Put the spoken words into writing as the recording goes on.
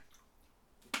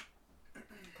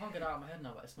can't get it out of my head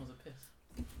now, but it smells of piss.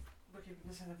 We're keeping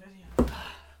this in the video.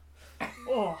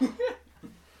 Oh.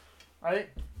 Right?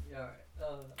 Yeah, alright.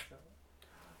 That's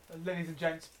alright. Ladies and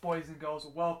gents, boys and girls,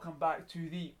 welcome back to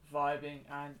the Vibing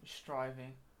and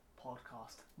Striving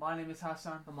podcast. My name is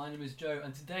Hassan. And my name is Joe,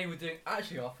 and today we're doing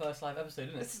actually our first live episode,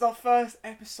 isn't it? This is our first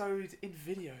episode in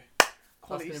video.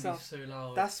 Quality That's gonna stuff. be so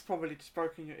loud. That's probably just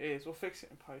broken your ears. We'll fix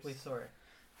it in post. We're sorry.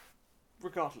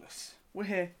 Regardless, we're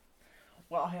here.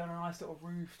 We're out here on a nice little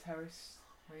roof terrace.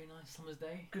 Very nice summer's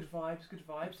day. Good vibes, good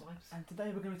vibes. Good vibes. And today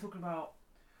we're going to be talking about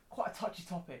quite a touchy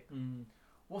topic.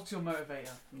 What's your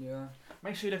motivator? Yeah.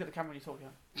 Make sure you look at the camera when you talk,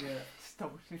 yeah? Yeah.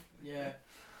 Stop. Yeah.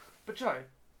 But Joe,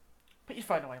 put your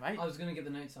phone away, mate. I was gonna get the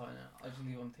notes out now. I just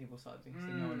leave it on the table side so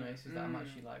no one notices that I'm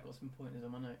actually like got some pointers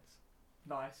on my notes.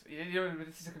 Nice. This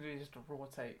is going to be just a raw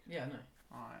take. Yeah, no.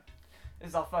 Alright. This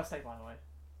is our first take, by the way.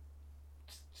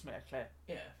 Just make that clear.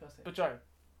 Yeah, first take. But Joe,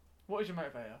 what is your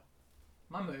motivator?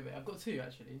 My motivator, I've got two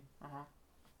actually. Uh-huh.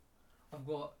 I've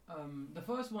got the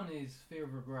first one is fear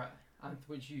of regret, and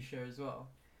which you share as well,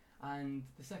 and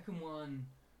the second one,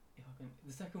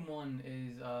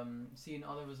 is seeing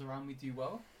others around me do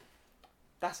well.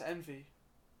 That's envy.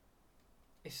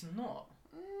 It's not.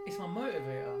 It's my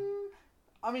motivator.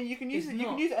 I mean, you can use It's it. You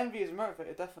can not. use envy as a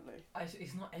motivator, definitely.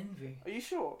 It's not envy. Are you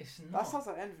sure? It's not. That sounds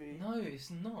like envy. No,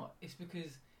 it's not. It's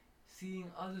because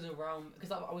seeing others around.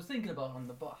 Because I was thinking about it on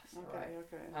the bus, Okay, right?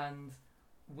 okay. And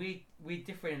we're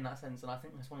different in that sense, and I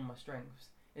think that's one of my strengths.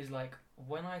 Is like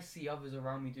when I see others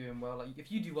around me doing well, like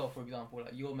if you do well, for example,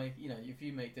 like if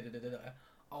you make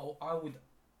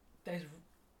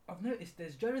I've noticed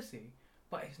there's jealousy,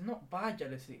 but it's not bad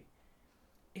jealousy.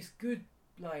 It's good,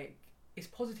 like it's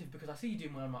positive because I see you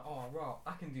doing well. I'm like, oh wow,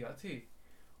 I can do that too,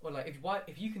 or like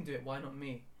if you can do it, why not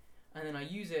me? And then I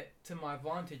use it to my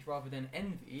advantage rather than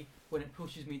envy. When it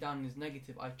pushes me down and is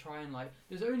negative, I try and like.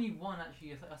 There's only one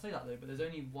actually. I say that though, but there's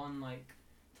only one like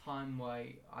time where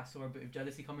I saw a bit of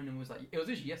jealousy coming and was like, it was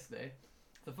actually yesterday,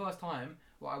 the first time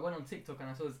where I went on TikTok and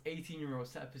I saw this 18-year-old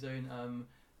set up his own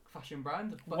fashion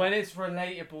brand. But when it's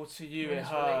relatable to you, it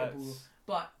hurts. Relatable,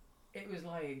 but it was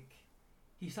like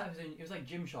he set up his own. It was like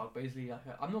Gymshark basically. Like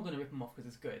I'm not gonna rip him off because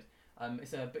it's good.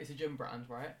 It's a gym brand,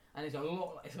 right? And it's a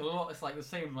lot. It's like the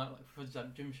same like for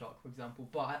Gymshark, for example.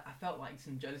 But I felt like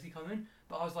some jealousy coming.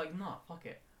 But I was like, nah, fuck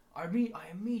it. I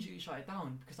immediately shut it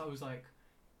down because I was like,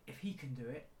 if he can do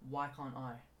it, why can't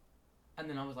I? And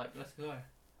then I was like, let's go.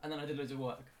 And then I did loads of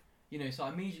work, so I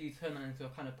immediately turned that into a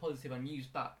kind of positive and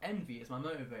used that envy as my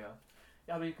motivator.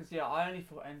 Yeah, I mean, because I only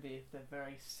thought envy if they're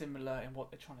very similar in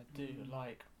what they're trying to do.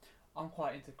 Like, I'm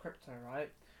quite into crypto, right?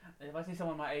 And if I see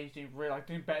someone my age doing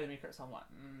better than me crypto, I'm like,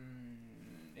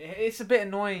 it's a bit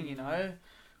annoying,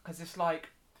 because it's like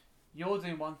you're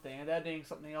doing one thing and they're doing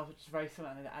something else which is very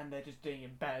similar, and they're just doing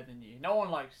it better than you. No one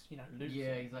likes, losing.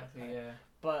 Yeah, exactly. Okay? Yeah.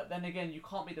 But then again, you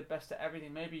can't be the best at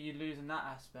everything. Maybe you lose in that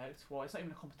aspect. Well, it's not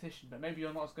even a competition, but maybe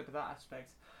you're not as good at that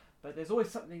aspect. But there's always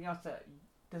something else that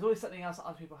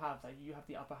other people have that you have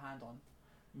the upper hand on.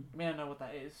 You may not know what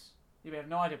that is. You may have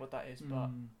no idea what that is, but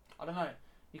I don't know.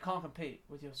 You can't compete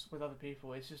with other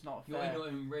people. It's just not fair. You're in your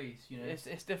own race,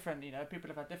 It's different, People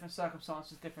have had different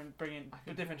circumstances, different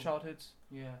childhoods.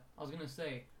 Yeah, I was gonna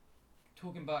say,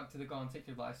 talking back to the guy on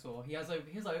TikTok that I saw, he has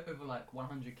over like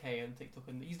 100k on TikTok,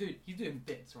 and he's doing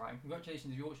bits, right? And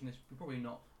congratulations if you're watching this. You're probably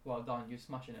not. Well done, you're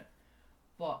smashing it.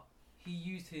 But he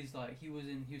used his he was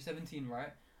 17,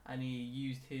 right? And he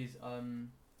used his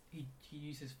he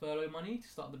used his furlough money to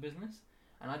start the business,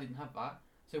 and I didn't have that.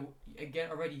 So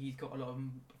again, already he's got a lot of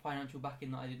financial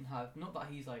backing that I didn't have. Not that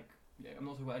he's like, I'm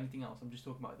not talking about anything else. I'm just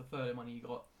talking about the furlough money he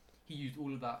got. He used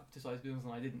all of that to start his business,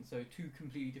 and I didn't. So two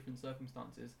completely different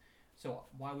circumstances. So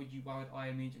why would I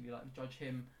immediately like judge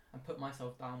him and put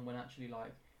myself down when actually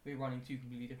like we're running two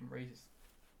completely different races?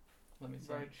 Let me say.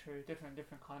 Very true. Different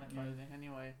kind of clothing.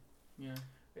 Anyway. Yeah.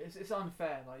 It's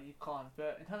unfair. Like you can't.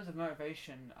 But in terms of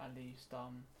motivation, at least,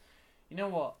 you know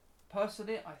what?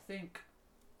 Personally, I think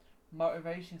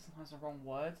motivation is sometimes the wrong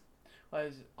word.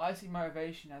 Whereas I see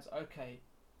motivation as, okay,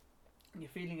 you're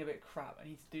feeling a bit crap, I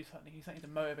need to do something, something to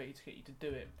motivate you to get you to do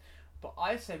it. But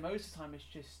I say most of the time it's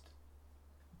just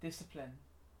discipline,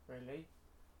 really.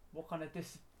 What kind of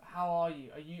how are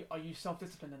you? Are you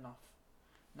self-disciplined enough?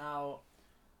 Now,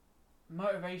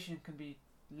 motivation can be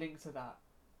linked to that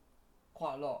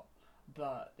quite a lot,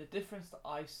 but the difference that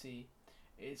I see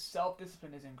is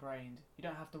self-discipline is ingrained. You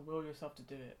don't have to will yourself to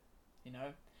do it,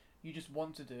 You just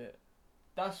want to do it.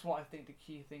 That's what I think the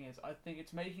key thing is. I think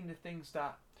it's making the things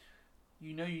that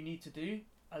you need to do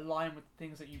align with the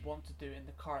things that you want to do in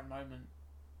the current moment.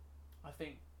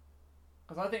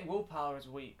 Because I think willpower is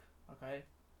weak, okay?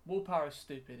 willpower is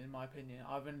stupid in my opinion.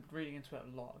 I've been reading into it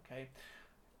a lot. Okay,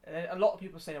 a lot of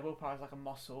people say that willpower is like a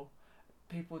muscle.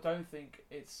 People don't think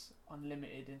it's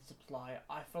unlimited in supply.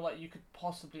 I feel like you could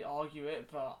possibly argue it,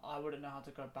 but I wouldn't know how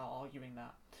to go about arguing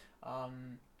that.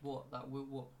 What?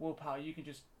 Willpower, you can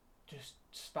just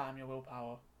spam your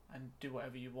willpower and do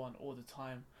whatever you want all the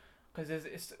time, because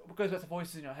it goes back to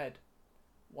voices in your head.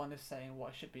 One is saying what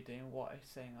I should be doing, what is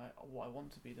saying what I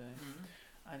want to be doing,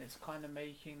 and it's kind of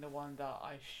making the one that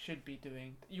I should be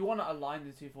doing. You want to align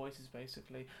the two voices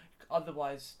basically,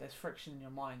 otherwise there's friction in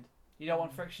your mind. You don't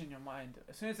want friction in your mind.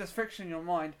 As soon as there's friction in your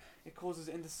mind, it causes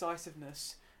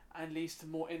indecisiveness and leads to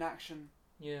more inaction.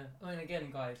 Yeah. I mean, again,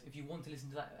 guys, if you want to listen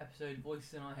to that episode,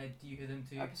 Voices in Our Head, do you hear them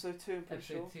too? Episode 2, I'm pretty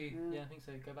sure. Episode 2, yeah, I think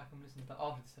so. Go back and listen to that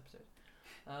after this episode.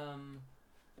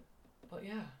 But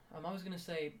yeah, I was going to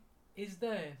say, is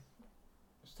there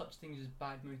such things as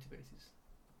bad motivators?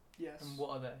 Yes. And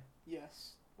what are they?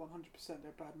 Yes, 100%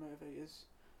 they're bad motivators.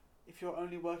 If you're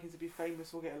only working to be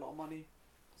famous or get a lot of money,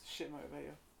 it's a shit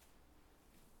motivator.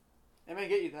 It may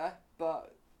get you there,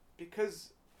 but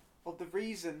because of the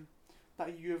reason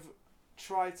that you've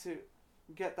tried to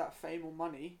get that fame or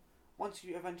money, once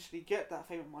you eventually get that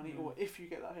fame or money, or if you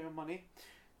get that fame or money,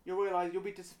 you'll realise you'll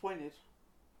be disappointed.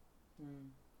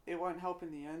 It won't help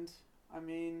in the end. I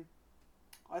mean,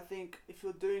 I think if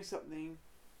you're doing something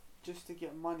just to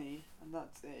get money and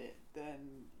that's it,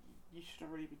 then you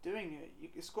shouldn't really be doing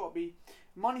it. It's got to be,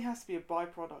 money has to be a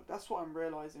byproduct. That's what I'm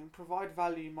realising. Provide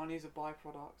value, money is a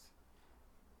byproduct.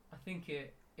 I think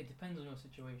it depends on your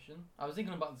situation. I was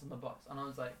thinking about this in the box, and I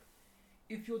was like,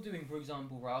 if you're doing, for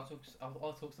example, right,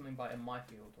 I'll talk something about in my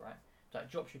field, right, like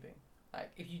dropshipping.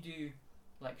 Like if you do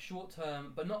like short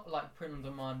term, but not like print on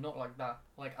demand, not like that,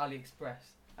 like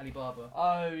AliExpress, Alibaba.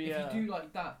 Oh yeah. If you do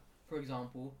like that, for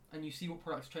example, and you see what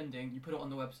product's trending, you put it on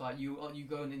the website. You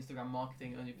go on Instagram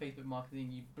marketing and your Facebook marketing,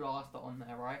 you blast it on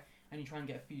there, right, and you try and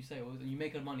get a few sales, and you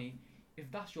make money. If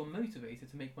that's your motivator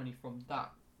to make money from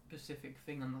that specific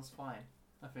thing, then that's fine,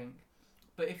 I think.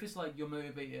 But if it's like your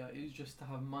motivator is just to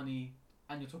have money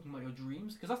and you're talking about your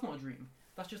dreams, because that's not a dream,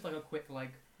 that's just like a quick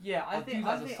like, yeah, I think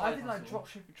like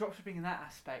hustle. dropshipping in that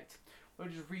aspect, or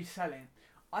just reselling,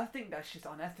 I think that's just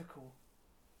unethical,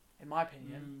 in my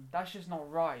opinion. That's just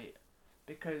not right,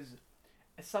 because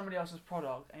it's somebody else's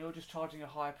product and you're just charging a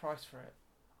higher price for it.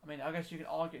 I mean, I guess you can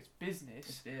argue it's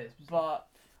business, it is. but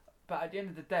at the end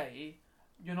of the day,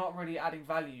 you're not really adding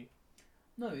value.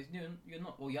 No, you're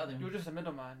not. Well, yeah, you're just a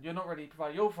middleman. You're not really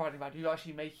providing. You're providing value. You're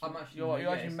actually making. You're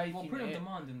actually making. Well, print on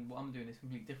demand and what I'm doing is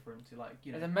completely different to like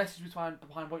There's a message behind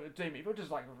what you're doing. But if you're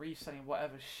just like reselling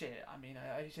whatever shit, I mean,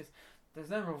 it's just there's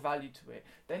no real value to it.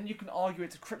 Then you can argue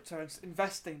it to crypto and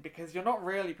investing because you're not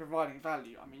really providing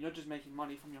value. I mean, you're just making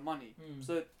money from your money.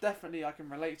 So definitely, I can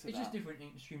relate to that. It's just different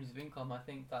streams of income. I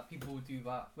think that people will do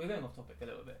that. We're going off topic a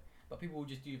little bit, but people will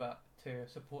just do that to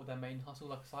support their main hustle,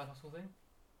 like a side hustle thing.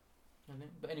 I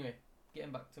think. But anyway.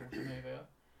 Getting back to what's your motivator,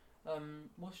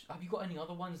 have you got any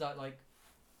other ones that like,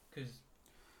 because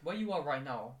where you are right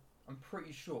now, I'm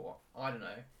pretty sure, I don't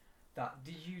know, that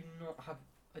did you not have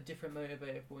a different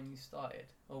motivator for when you started,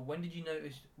 or when did you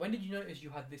notice you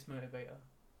had this motivator?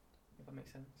 If that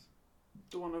makes sense.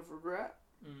 The one of regret.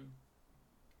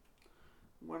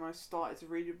 When I started to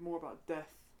read more about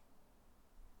death.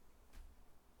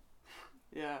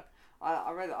 Yeah.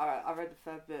 I read a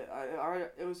fair bit. I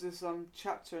read it was this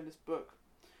chapter in this book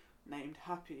named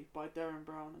Happy by Darren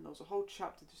Brown, and there was a whole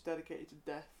chapter just dedicated to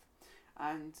death.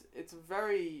 And it's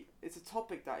a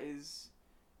topic that it's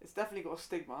definitely got a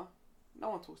stigma.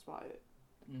 No one talks about it.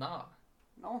 Nah.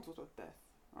 No one talks about death,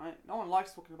 right? No one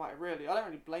likes talking about it really. I don't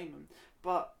really blame them.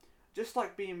 But just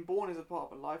like being born is a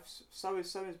part of a life, so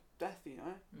is death, you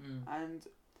know? And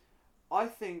I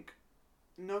think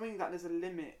knowing that there's a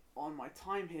limit on my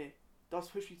time here does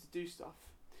push me to do stuff.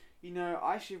 You know,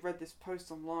 I actually read this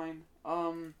post online.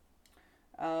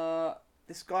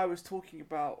 This guy was talking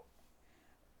about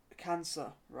cancer,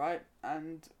 right?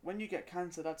 And when you get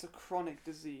cancer, that's a chronic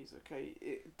disease, okay?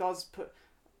 It does put...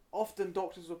 Often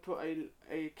doctors will put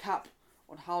a cap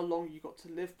on how long you got to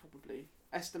live, probably.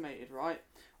 Estimated, right?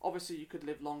 Obviously, you could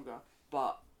live longer,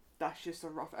 but that's just a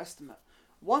rough estimate.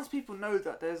 Once people know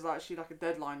that there's actually like a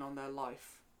deadline on their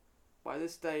life, by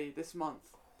this day, this month,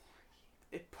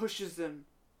 it pushes them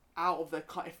out of their...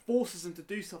 It forces them to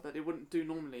do stuff that they wouldn't do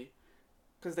normally.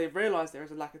 Because they realise there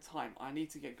is a lack of time. I need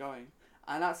to get going.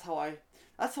 And that's how I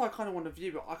kind of want to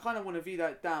view it. I kind of want to view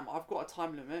that, damn, I've got a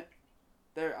time limit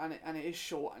there, and it is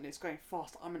short, and it's going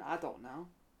fast. I'm an adult now.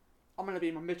 I'm going to be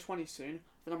in my mid-20s soon.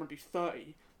 Then I'm going to be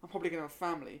 30. I'm probably going to have a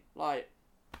family. Like,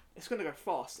 it's going to go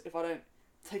fast if I don't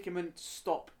take a minute to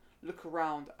stop, look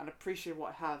around, and appreciate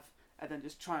what I have, and then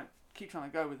just keep trying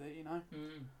to go with it, you know?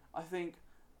 Mm. I think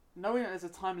knowing that there's a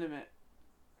time limit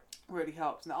really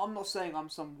helps. Now, I'm not saying I'm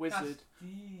some wizard. That's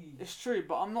deep. It's true,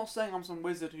 but I'm not saying I'm some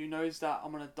wizard who knows that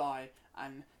I'm going to die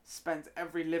and spends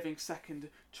every living second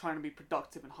trying to be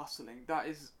productive and hustling.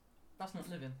 That's not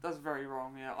living. That's very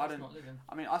wrong, yeah. That's not living.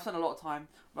 I mean, I spend a lot of time,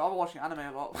 but I've been watching anime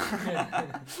a lot.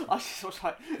 I just watched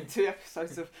like 2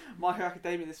 episodes of My Hero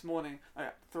Academia this morning.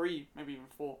 Like 3, maybe even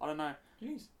 4, I don't know.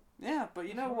 Jeez. Yeah, but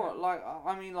you That's know right. what? Like,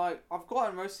 I mean, like, I've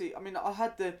gotten mostly. I mean, I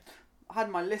had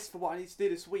my list for what I need to do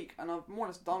this week, and I've more or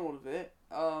less done all of it.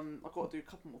 I've got to do a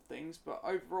couple more things, but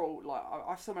overall, like,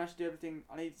 I've still managed to do everything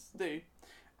I need to do,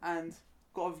 and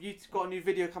got a new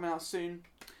video coming out soon,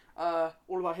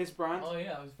 all about his brand. Oh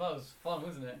yeah, that was fun,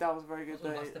 wasn't it? That was a very good That's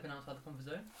all about day. stepping outside the comfort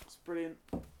zone. It's brilliant.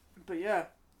 But yeah,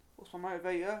 what's my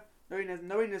motivator?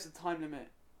 Knowing there's a time limit,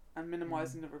 and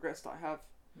minimising the regrets that I have.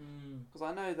 Because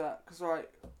I know that. Because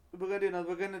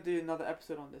we're gonna do another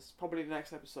episode on this. Probably the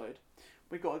next episode.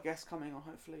 We got a guest coming on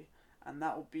hopefully, and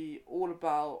that will be all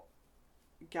about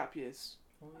gap years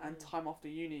and time after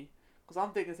uni. Because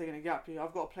I'm thinking of taking a gap year.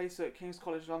 I've got a place at King's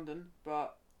College London,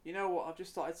 but you know what? I've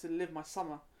just started to live my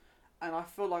summer, and I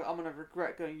feel like I'm gonna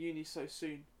regret going uni so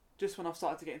soon. Just when I've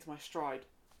started to get into my stride,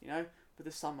 you know, for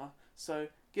the summer. So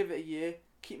give it a year,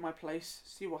 keep my place,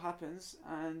 see what happens,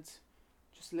 and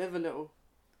just live a little.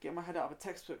 Get my head out of a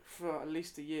textbook for at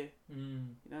least a year.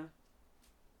 You know.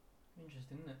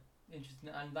 Interesting, isn't it? Interesting,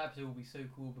 and that episode will be so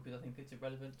cool because I think it's a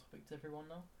relevant topic to everyone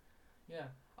now. Yeah,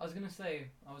 I was gonna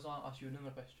say I was gonna ask you another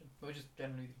question, but just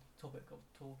generally the topic of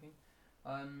talking.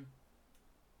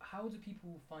 How do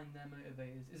people find their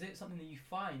motivators? Is it something that you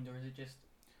find, or is it just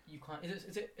you can't? Is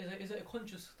it a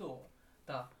conscious thought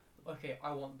that okay,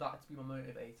 I want that to be my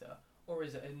motivator, or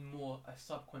is it more a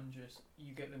subconscious?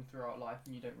 You get them throughout life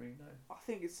and you don't really know. I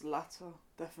think it's the latter,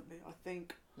 definitely. I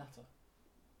think Latter.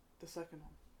 the second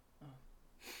one. Oh.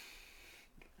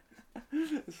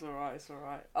 It's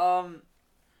alright.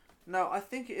 No, I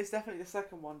think it is definitely the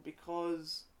second one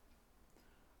because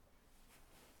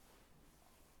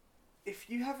if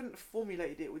you haven't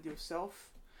formulated it with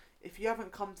yourself, if you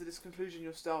haven't come to this conclusion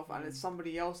yourself and it's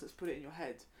somebody else that's put it in your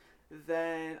head,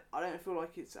 then I don't feel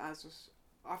like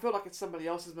I feel like it's somebody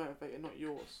else's motivator, not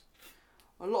yours.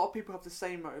 A lot of people have the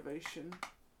same motivation,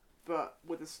 but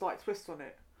with a slight twist on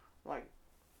it. Like,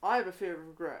 I have a fear of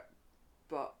regret,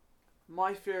 but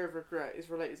my fear of regret is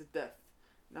related to death.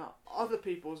 Now, other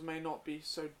people's may not be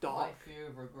so dark. My fear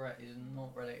of regret is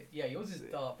not related. Yeah, yours is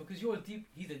dark because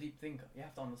he's a deep thinker. You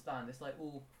have to understand. It's like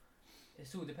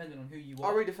it's all dependent on who you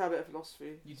are. I read a fair bit of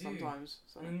philosophy You do. sometimes.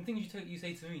 So. And the things you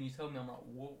say to me and you tell me, I'm like,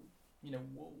 whoa. You know,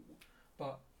 whoa.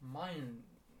 But my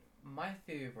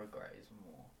fear of regret is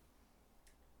more.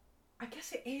 I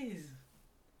guess it is.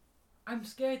 I'm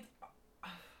scared.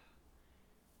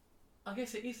 I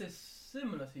guess it is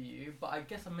similar to you, but I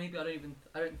guess maybe I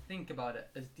don't think about it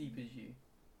as deep as you.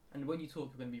 And when you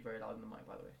talk, you're going to be very loud in the mic,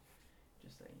 by the way.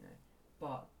 Just so you know.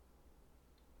 But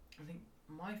I think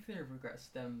my fear of regret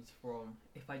stems from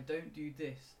if I don't do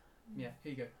this. Yeah,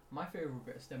 here you go. My fear of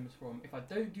regret stems from if I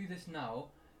don't do this now.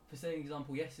 For say an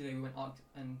example, yesterday we went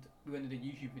and did a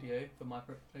YouTube video for my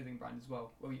clothing brand as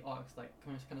well, where we asked like,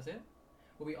 can I say it?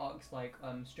 Where we asked like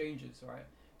strangers, right,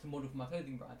 to model for my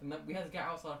clothing brand, and that we had to get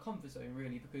outside our comfort zone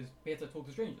really because we had to talk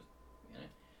to strangers, you know.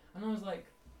 And I was like,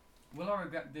 will I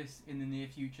regret this in the near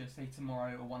future, say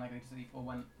tomorrow or when I go to sleep or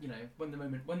when when the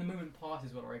moment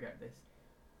passes, will I regret this?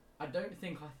 I don't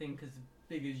think I think as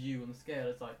big as you on the scale.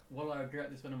 It's like, will I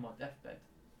regret this when I'm on my deathbed?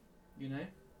 You know?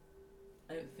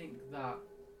 I don't think that.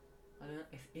 I don't know.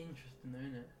 It's interesting though,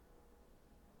 isn't it?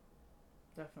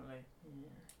 Definitely. Yeah.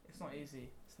 It's not easy.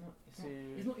 It's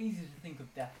not easy to think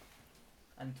of death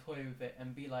and toy with it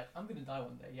and be like, I'm gonna die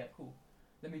one day. Yeah, cool.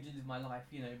 Let me just live my life,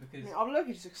 you know, because I'm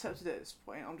lucky just accepted it at this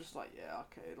point. I'm just like, yeah,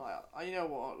 okay. Like,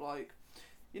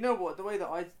 you know what? The way that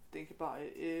I think about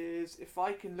it is, if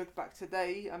I can look back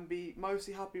today and be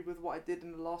mostly happy with what I did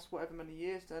in the last whatever many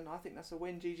years, then I think that's a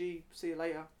win. GG. See you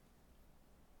later.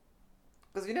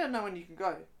 Because you don't know when you can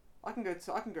go. I can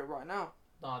go right now.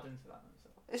 no, I don't say that.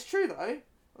 It's true though.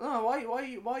 No, why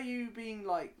are you being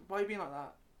like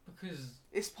that? Because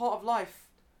It's part of life.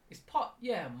 it's part.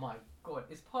 Yeah, my God,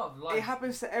 it's part of life. It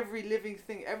happens to every living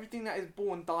thing. Everything that is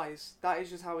born dies. That is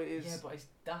just how it is. Yeah, but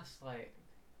that's like.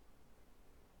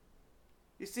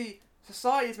 You see,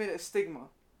 society has made it a stigma.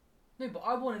 No, but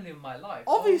I want to live my life.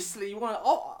 Obviously, you want to.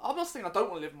 I'm not saying I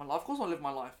don't want to live my life. Of course, I want to live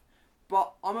my life,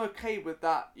 but I'm okay with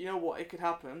that. You know what? It could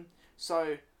happen.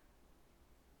 So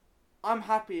I'm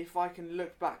happy if I can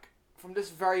look back from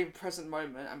this very present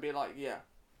moment and be like, yeah,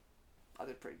 I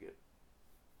did pretty good.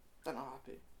 Then I'm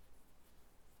happy.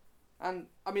 And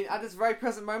I mean, at this very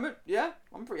present moment, yeah,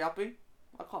 I'm pretty happy.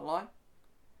 I can't lie.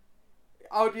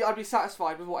 I'd be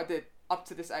satisfied with what I did up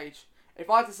to this age. If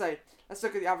I had to say, let's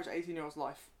look at the average 18-year-old's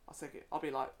life, I'll take it. I'll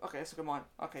be like, okay, let's look at mine.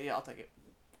 Okay, yeah, I'll take it.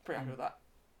 Pretty happy with that.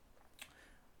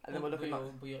 And then we're looking at.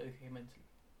 But you're okay mentally.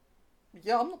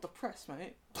 Yeah, I'm not depressed,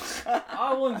 mate.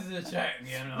 I wanted to check.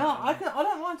 Yeah, No, I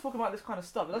don't mind talking about this kind of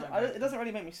stuff. It doesn't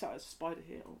really make me sad. There's a spider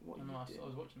here. What I you know. I doing?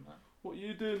 was watching that. What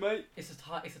you doing, mate? It's a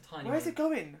tiny. Where's one. it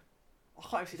going? I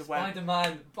can't even see the web.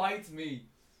 Spider-Man bites me.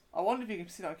 I wonder if you can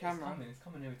see that on camera. It's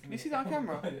coming over to me. Can you see that on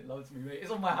camera? It loves me, mate.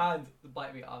 It's on my hand. To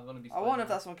bite me. I'm gonna be. I wonder if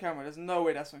that's on camera. There's no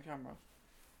way that's on camera.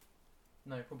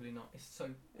 No, probably not. It's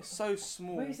so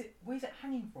small. Where is it? Where's it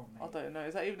hanging from, mate? I don't know.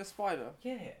 Is that even a spider?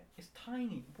 Yeah, it's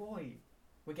tiny, boy.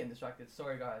 We're getting distracted.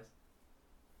 Sorry, guys.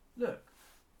 Look.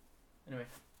 Anyway.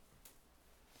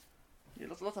 Yeah,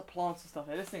 lots of plants and stuff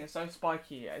here. This thing is so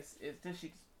spiky. It's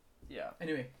literally. Yeah.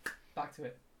 Anyway, back to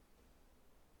it.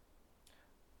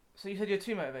 So you said you had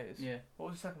 2 motivators. Yeah.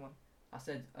 What was the second one? I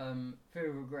said fear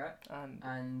of regret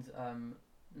And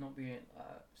not being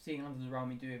seeing others around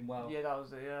me doing well. yeah, that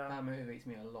was it. Yeah. That motivates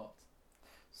me a lot.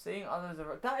 Seeing others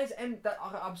that is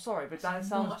I'm sorry, but that It's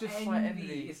sounds not just envy. like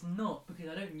envy. It's not, because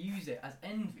I don't use it as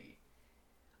envy.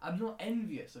 I'm not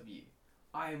envious of you.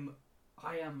 I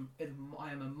am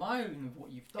admiring of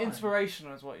what you've done.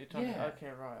 Inspirational is what you're talking Yeah. about. Okay,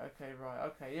 right.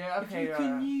 Okay, yeah, okay. If you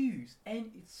can use,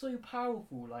 and it's so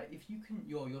powerful. Like if you can,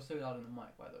 you're so loud on the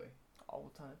mic, by the way.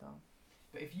 I'll turn it down.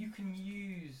 But if you can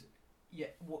use,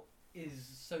 what is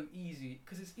so easy,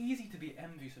 because it's easy to be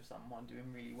envious of someone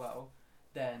doing really well,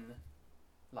 then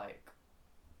like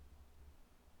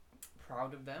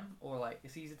proud of them, or like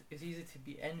it's easy to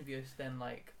be envious than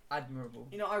like admirable.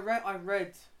 You know, I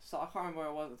read. So I can't remember where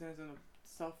it was. I think it was in a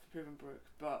self-improvement book.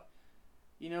 But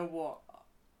you know what?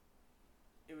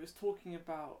 It was talking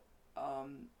about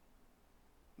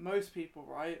most people,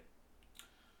 right?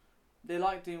 They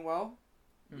like doing well.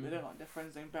 They don't like their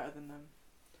friends doing better than them.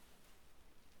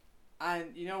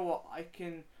 And you know what?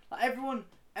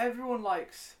 Everyone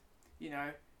likes,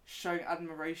 showing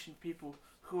admiration to people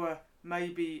who are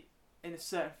maybe in a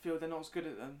certain field. They're not as good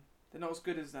at them. They're not as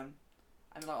good as them.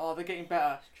 And they're like, oh, they're getting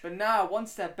better. But now,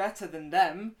 once they're better than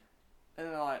them, and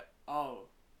they're like, oh,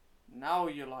 now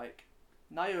you're like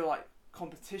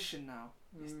competition now.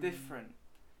 It's different.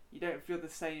 You don't feel the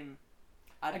same.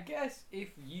 I guess if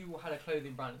you had a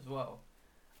clothing brand as well,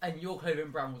 and your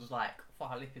clothing brand was like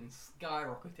flipping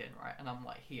skyrocketing, right? And I'm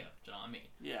like here, do you know what I mean?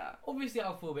 Yeah. Obviously,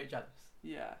 I'll feel a bit jealous.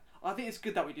 Yeah. I think it's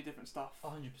good that we do different stuff.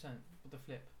 100% with the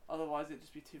flip. Otherwise, it'd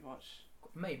just be too much.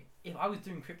 Mate, if I was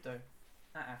doing crypto,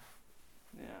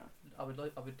 Yeah. I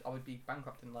would be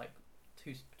bankrupt in like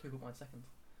 2.1 seconds.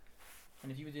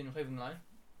 And if you were doing a clothing line,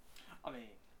 I mean,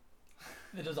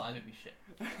 the design would be shit.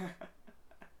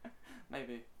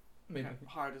 Maybe. Maybe. Yeah,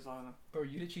 hire a designer. Bro,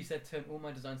 you literally said turn all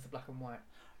my designs to black and white.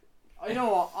 You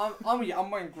know what? I'm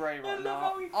wearing grey right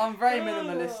now. I'm very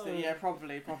minimalistic. Yeah,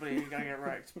 probably you're gonna get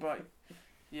wrecked. But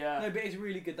yeah. No, but it's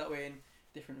really good that we're in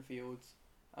different fields.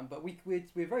 But we're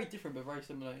very different, but very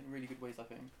similar in really good ways, I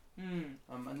think.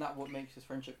 And that what makes this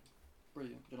friendship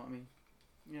brilliant. Do you know what I mean?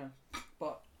 Yeah.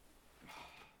 But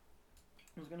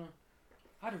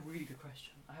I had a really good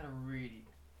question. I had a really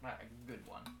a good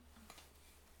one.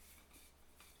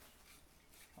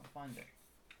 I'll find it.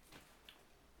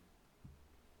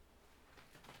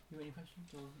 You got any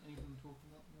questions or anything to talk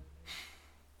about?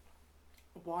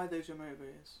 Why are those your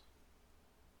motivators?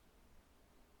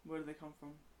 Where do they come from?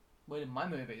 Where did my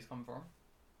motivators come from?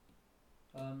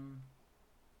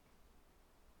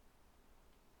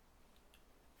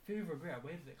 Fear of regret.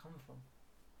 Where did it come from?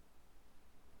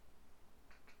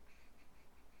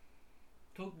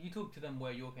 You talk to them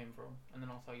where yours came from, and then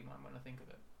I'll tell you mine when I think of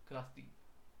it, because that's deep.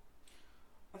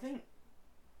 I think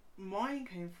mine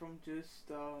came from just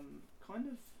kind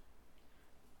of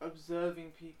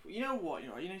observing people. You know what?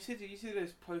 You see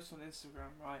those posts on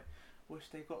Instagram, right? Which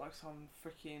they've got like some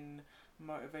freaking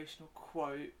motivational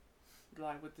quote,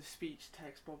 like with the speech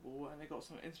text bubble, and they got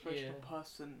some inspirational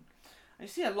person. And you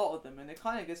see a lot of them, and it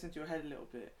kind of gets into your head a little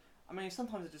bit. I mean,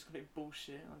 sometimes they're just complete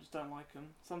bullshit. I just don't like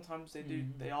them. Sometimes they do.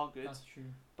 They are good. That's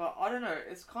true. But I don't know.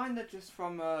 It's kind of just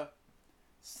from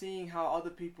seeing how other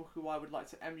people who I would like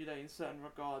to emulate in certain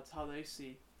regards, how they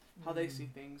see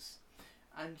things,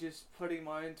 and just putting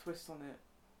my own twist on it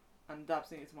and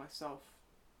adapting it to myself.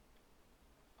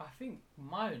 I think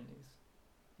mine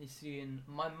is seeing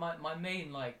my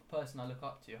main person I look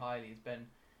up to highly is Ben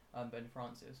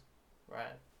Francis,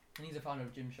 right? And he's a founder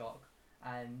of Gymshark,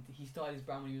 and he started his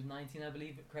brand when he was 19, I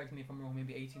believe. Correct me if I'm wrong,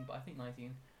 maybe 18, but I think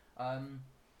 19. And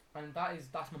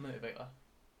that's my motivator.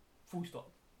 Full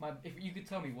stop. if you could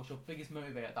tell me what's your biggest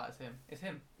motivator, that's him. It's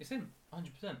him,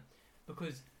 100%.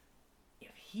 Because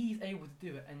if he's able to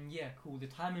do it, and yeah, cool, the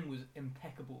timing was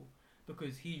impeccable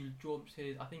because he dropped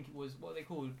his, I think it was what are they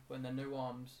called when they're no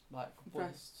arms, like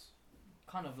Vests.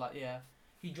 kind of like yeah,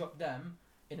 he dropped them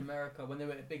in America when they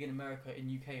were big in America in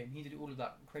UK, and he did all of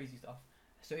that crazy stuff.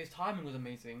 So his timing was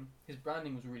amazing, his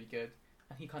branding was really good,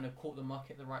 and he kind of caught the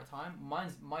market at the right time.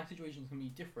 My situation's gonna be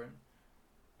different,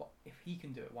 but if he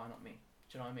can do it, why not me?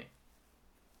 Do you know what I mean?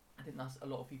 I think that's a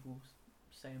lot of people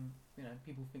saying, you know,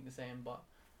 people think the same, but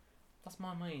that's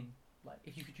my main. Like,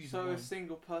 if you could choose So one. a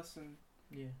single person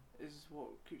Yeah. is what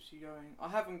keeps you going. I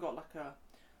haven't got like a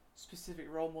specific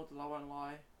role model, I won't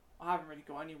lie. I haven't really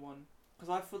got anyone. Because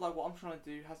I feel like what I'm trying to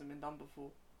do hasn't been done before.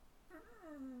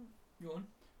 You on?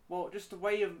 Well, just the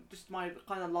way of, just my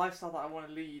kind of lifestyle that I want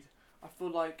to lead. I feel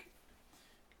like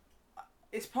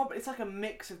it's like a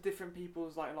mix of different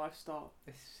people's like lifestyle.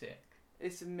 It's sick.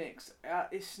 It's a mix.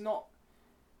 It's not.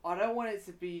 I don't want it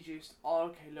to be just, oh,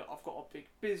 okay, look, I've got a big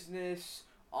business.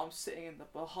 I'm sitting in the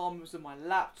Bahamas with my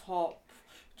laptop,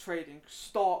 trading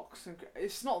stocks, and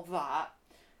it's not that.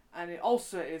 And it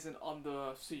also isn't, I'm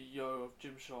the CEO of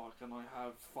Gymshark and I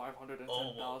have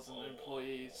 510,000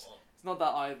 employees. It's not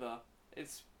that either.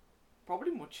 It's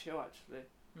probably more chill actually.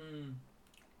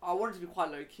 I want it to be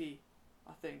quite low key,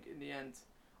 I think, in the end.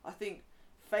 I think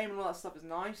fame and all that stuff is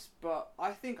nice, but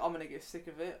I think I'm going to get sick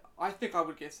of it. I think I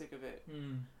would get sick of it.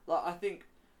 Like, I think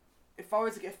if I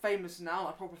were to get famous now,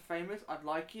 like proper famous, I'd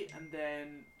like it, and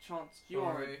then chance you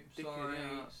are a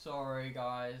dickhead. Sorry,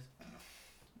 guys.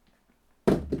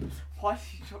 Why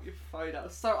did you drop your phone? That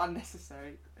was so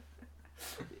unnecessary.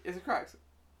 Is it cracked?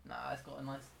 Nah, it's got a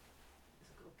nice.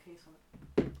 It's got a case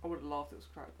on it. I would have laughed if it was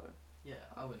cracked though. Yeah,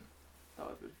 I wouldn't. That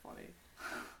would have been funny.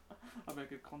 I'd make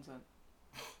good content.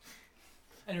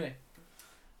 Anyway.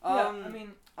 Yeah,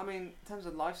 I mean, in terms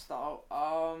of lifestyle,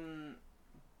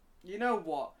 you know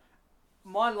what?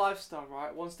 My lifestyle,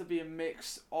 right, wants to be a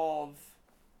mix of,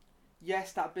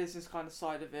 yes, that business kind of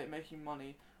side of it, making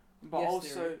money, but yes also,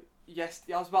 theory. yes,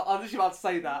 I was literally about to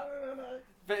say that. No.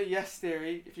 But Yes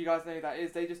Theory, if you guys know who that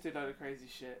is, they just do a load of crazy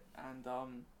shit, and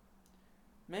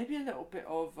maybe a little bit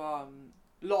of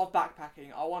lot of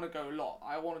backpacking. I want to go a lot.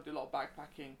 I want to do a lot of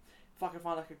backpacking. If I can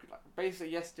find like basically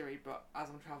Yes Theory, but as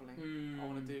I'm traveling, I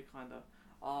want to do kind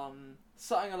of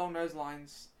something along those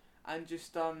lines, and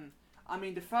just I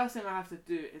mean, the first thing I have to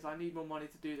do is I need more money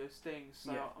to do those things.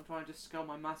 So Yeah. I'm trying to just scale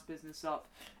my maths business up.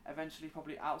 Eventually,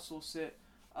 probably outsource it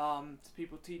to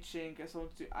people teaching, get someone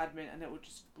to do admin, and it will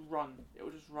just run. It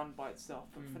will just run by itself.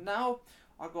 But for now,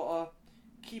 I gotta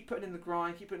keep putting in the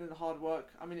grind, keep putting in the hard work.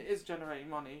 I mean, it is generating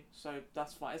money, so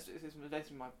that's fine. It's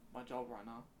basically my job right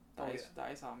now.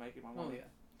 That is how I'm making my money. Oh yeah.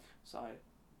 So,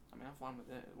 I mean, I'm fine with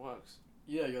it. It works.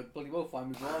 Yeah, you're bloody well fine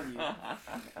with it, aren't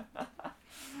you?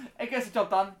 It gets the job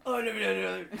done. Oh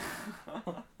no.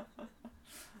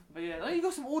 But yeah, no, you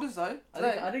got some orders though.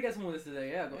 I did get some orders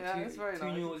today. Yeah, I got that's very two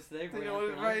nice. new orders today. Two new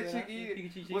orders, very nice, cheeky.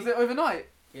 Cheeky. Was it overnight?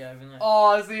 Yeah, overnight.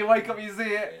 Oh, so you wake up, you see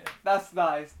it. Yeah. That's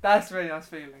nice. That's a really nice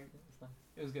feeling. It's nice.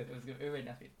 It was good. It was really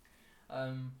nice.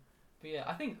 But yeah,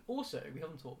 I think also we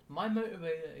haven't talked. My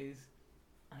motivator is,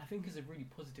 and I think is a really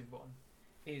positive one,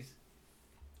 is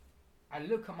I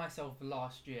look at myself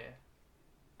last year,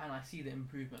 and I see the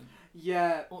improvement.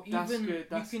 Yeah, Or that's even good.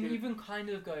 That's you can good. even kind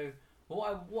of go.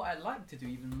 What I like to do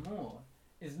even more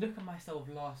is look at myself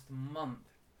last month,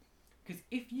 because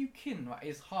if you can, right,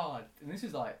 it's hard, and this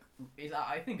is like,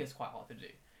 I think it's quite hard to do,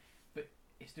 but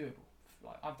it's doable.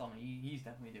 Like I've done it. He's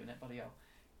definitely doing it, bloody hell.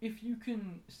 If you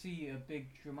can see a big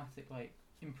dramatic like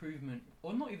improvement,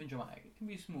 or not even dramatic, it can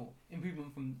be small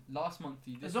improvement from last month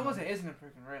to this As long month. as it is an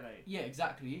improvement, really. Yeah,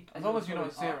 exactly. As long as you're going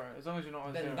not zero. up, As long as you're not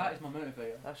at then zero. that is my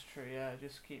motivator. That's true. Yeah,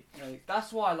 just keep. Like,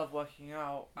 That's why I love working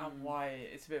out, and Mm. why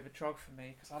it's a bit of a drug for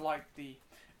me, because I like the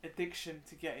addiction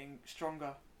to getting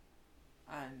stronger,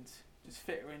 and just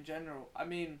fitter in general. I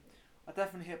mean, I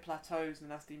definitely hit plateaus,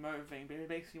 and that's demotivating, but it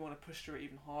makes me want to push through it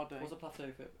even harder. what's a plateau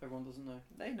if everyone doesn't know?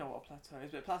 They know what a plateau is,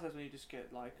 but a plateau is when you just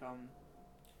get like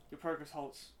your progress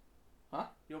halts. Huh?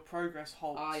 Your progress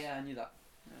halts. Ah, yeah, I knew that.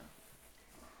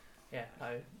 Yeah.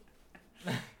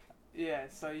 Yeah. Yeah,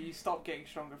 so you stop getting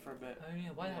stronger for a bit. Oh yeah.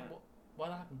 Why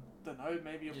that happen? Don't know,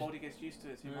 maybe your Just- body gets used to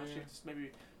it too much. Yeah. You just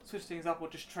maybe switch things up, or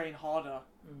just train harder,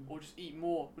 Mm. or just eat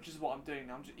more, which is what I'm doing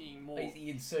now. I'm just eating more. He's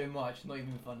eating so much. Not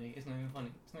even funny. It's not even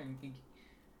funny. It's not even.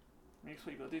 I mean, that's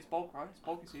what you gotta do. It's bulk, right? It's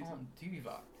bulky season. Can't do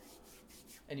that.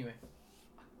 Anyway.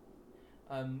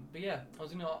 But yeah, I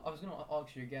was gonna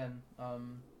ask you again. I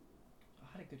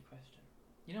had a good question.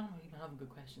 You know, I'm not even having good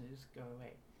questions. They just go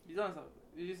away. You don't.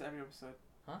 You just every episode.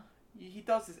 Huh? He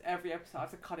does this every episode. I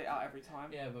have to cut it out every time.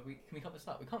 Yeah, but can we cut this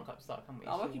out? We can't cut this out, can we?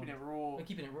 No, we're It's keeping it still raw. We're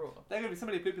keeping it raw. There are gonna be so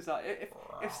many bloopers out.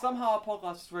 If somehow our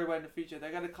podcast is very well in the future,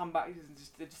 they're gonna come back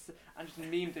and just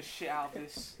meme the shit out of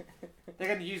this. They're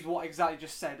gonna use what exactly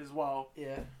just said as well.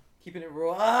 Yeah. Keeping it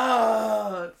raw.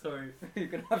 Ah! Sorry. You're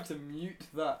gonna have to mute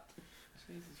that.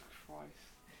 Jesus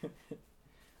Christ.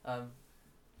 Um.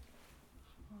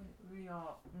 We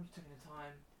are. I'm just taking the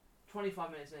time.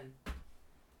 25 minutes in.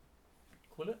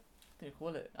 Call it? Did you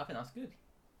call it? I think that's good.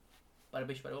 Bada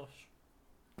bish, bada bosh.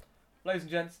 Ladies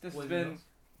and gents, this has been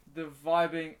the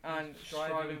Vibing and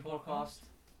Striving podcast.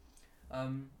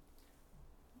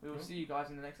 We will see you guys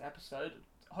in the next episode.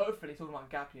 Hopefully, talking about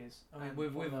gap years. I mean, And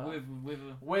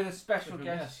with a special with a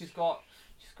guest. guest.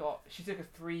 She took a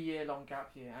 3-year-long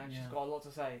gap year, and she's Yeah. got a lot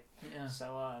to say. Yeah.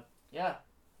 So yeah.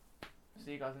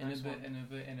 See you guys in the next one.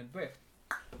 In a bit.